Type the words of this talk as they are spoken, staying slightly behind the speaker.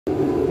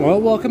Well,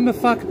 welcome to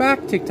Fuck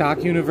Back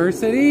TikTok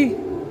University.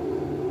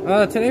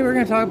 Today we're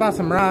going to talk about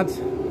some rods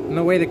and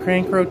the way the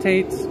crank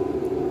rotates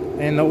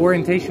and the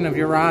orientation of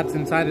your rods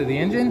inside of the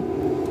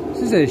engine.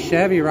 This is a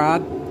Chevy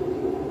rod,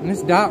 and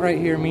this dot right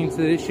here means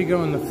that it should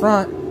go in the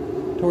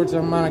front towards the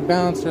harmonic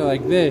balancer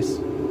like this.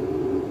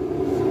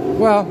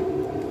 Well,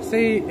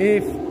 say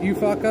if you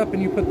fuck up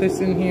and you put this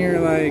in here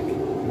like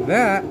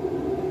that,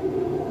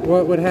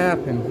 what would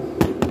happen?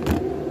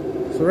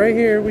 So right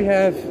here we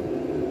have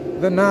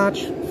the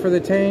notch for the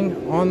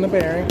tang on the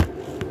bearing.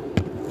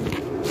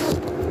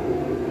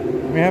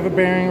 We have a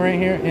bearing right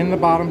here in the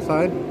bottom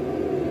side.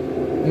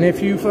 And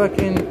if you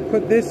fucking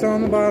put this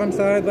on the bottom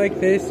side like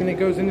this and it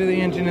goes into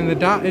the engine and the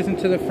dot isn't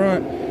to the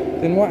front,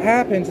 then what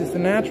happens is the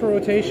natural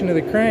rotation of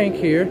the crank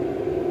here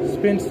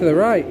spins to the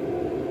right.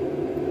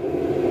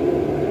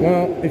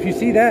 Well, if you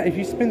see that, if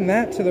you spin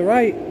that to the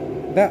right,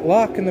 that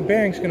lock in the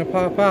bearing is going to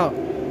pop out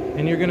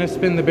and you're going to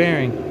spin the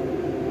bearing.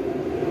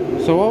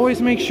 So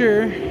always make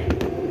sure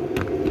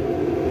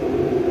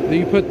that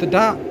you put the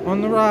dot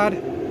on the rod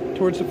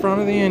towards the front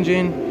of the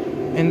engine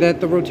and that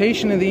the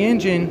rotation of the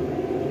engine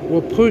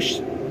will push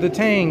the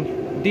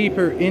tang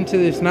deeper into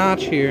this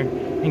notch here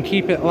and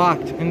keep it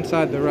locked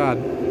inside the rod.